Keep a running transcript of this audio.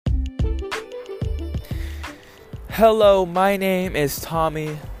Hello, my name is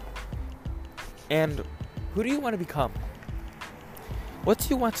Tommy. And who do you want to become? What do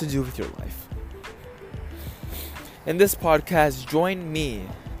you want to do with your life? In this podcast, join me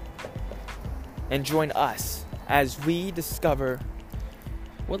and join us as we discover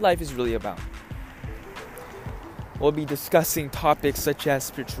what life is really about. We'll be discussing topics such as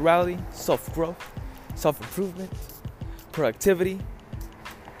spirituality, self-growth, self-improvement, productivity,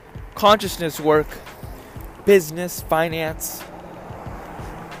 consciousness work, business, finance,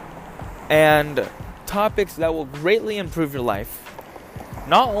 and topics that will greatly improve your life.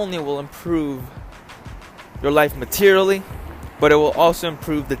 Not only will improve your life materially, but it will also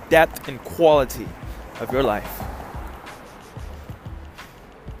improve the depth and quality of your life.